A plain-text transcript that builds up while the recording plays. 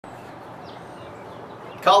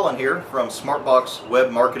Colin here from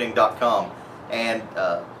SmartBoxWebMarketing.com, and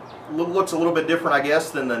looks a little bit different, I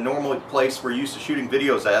guess, than the normal place we're used to shooting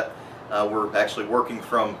videos at. We're actually working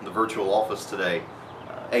from the virtual office today,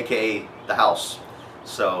 aka the house.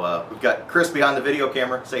 So we've got Chris behind the video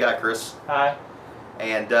camera. Say hi, Chris. Hi.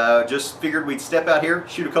 And just figured we'd step out here,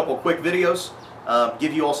 shoot a couple quick videos,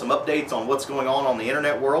 give you all some updates on what's going on the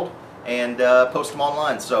internet world, and post them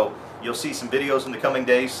online. So you'll see some videos in the coming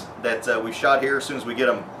days that we shot here as soon as we get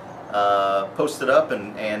them posted up,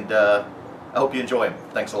 and I hope you enjoy them.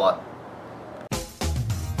 Thanks a lot.